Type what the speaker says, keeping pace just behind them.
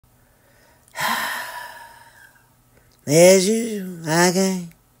As usual, I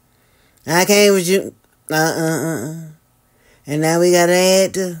can't with you. And now we gotta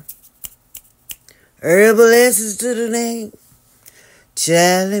add the herbal essence to the name.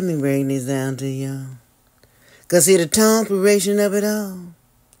 Child, let me bring this down to y'all. Cause see the tongue-peration of it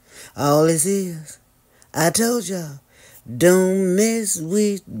all this is, I told y'all, don't mess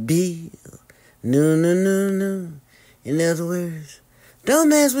with Bill. No. In other words, don't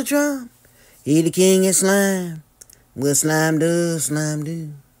mess with Trump. He the king of slime. What slime does, slime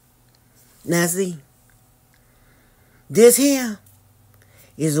do. Now see, this here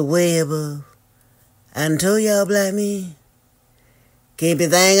is a web of, I done told y'all black men, keep your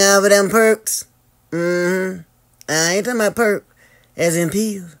thing off of them perks. I ain't talking about perk as in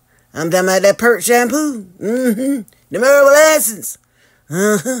pills. I'm talking about that perk shampoo. The herbal essence.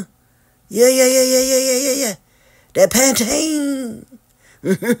 Yeah. That Pantene.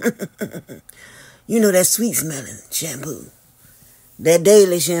 You know that sweet smelling shampoo. That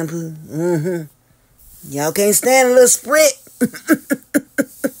daily shampoo. Y'all can't stand a little sprit.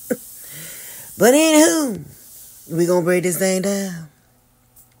 But anywho, we gonna break this thing down.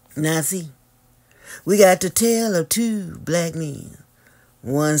 Now see, we got the tale of two black men.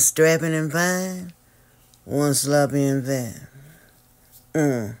 One strapping and fine, one sloppy and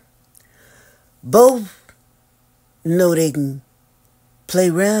fat. Both know they can play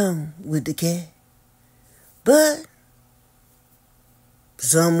around with the cat. But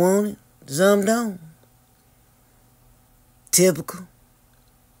some want it, some don't. Typical.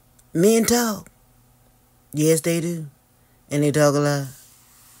 Men talk. Yes, they do. And they talk a lot.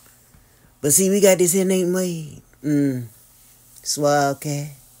 But see, we got this here named Wade. Swab cat.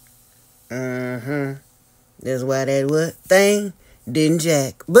 That's why that what thing didn't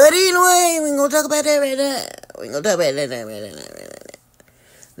jack. But anyway, we ain't gonna talk about that right now. We ain't gonna talk about that right now.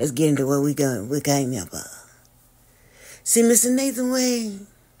 Let's get into what we came here for. See, Mr. Nathan Wade.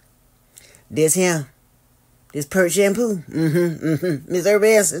 This here. This perk shampoo. Miss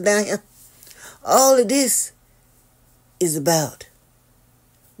Herbs is down here. All of this is about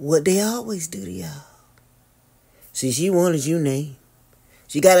what they always do to y'all. See, she wanted you, Nate.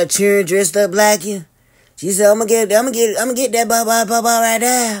 She got a children dressed up like you. She said, I'm gonna get that baba right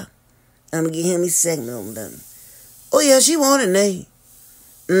there. I'm gonna get him his segment done. Oh yeah, she wanted Nate.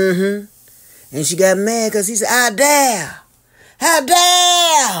 And she got mad because he said, how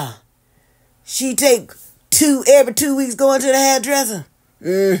dare she take every 2 weeks going to the hairdresser.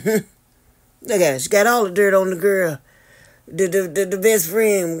 Look at her. She got all the dirt on the girl. The best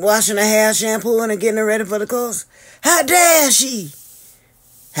friend washing her hair, shampooing and getting her ready for the course. How dare she?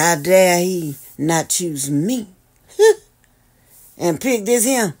 How dare he not choose me? And pick this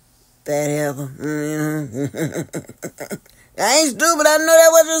him. Bad helper. I ain't stupid. I know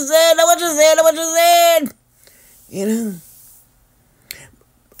that what you said. You know.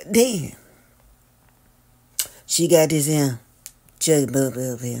 Damn. She got this here chug bub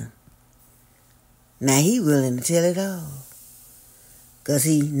up here. Now he willing to tell it all. Cause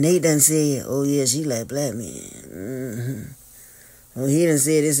Nate done said, oh yeah, she like black men. Oh, he done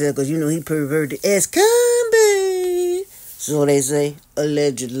said this cause you know he perverted as can be. So they say,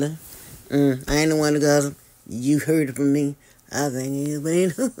 allegedly. I ain't the one to gossip. You heard it from me. I think it is,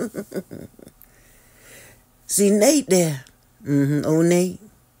 but see Nate there. Old Nate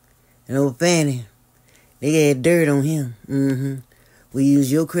and old Fanny. They had dirt on him. We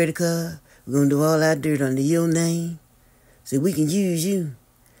use your credit card. We're going to do all our dirt under your name. So we can use you.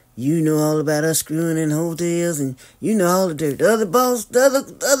 You know all about us screwing in hotels and you know all the dirt. The other boss, the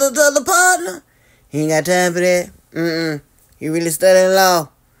other partner, he ain't got time for that. He really studying law.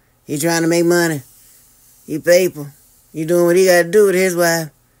 He trying to make money. He paper. He doing what he got to do with his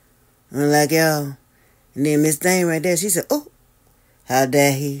wife. Unlike y'all. And then Miss Thing right there, she said, oh, how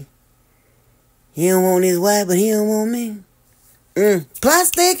dare he? He don't want his wife, but he don't want me. Plot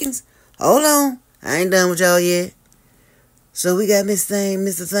thickens. Hold on. I ain't done with y'all yet. So we got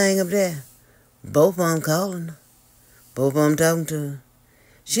Mr. Thing up there. Both of them calling her. Both of them talking to her.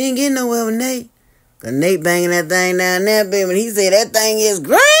 She ain't getting nowhere with Nate. Because Nate banging that thing down there, baby. And he said that thing is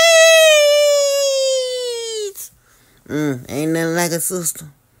great. Ain't nothing like a sister.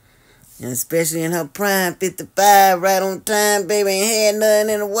 And especially in her prime, 55, right on time, baby. Ain't had nothing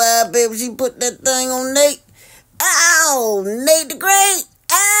in a while, baby. She put that thing on Nate. Ow! Nate the Great!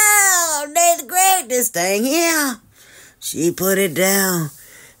 Ow! Nate the Great! This thing here. She put it down.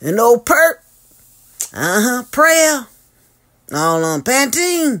 An old perk. Prayer. All on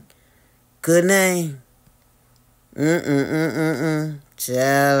Pantene. Good name.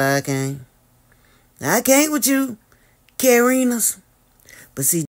 Child, I can't with you, Carinas. But see,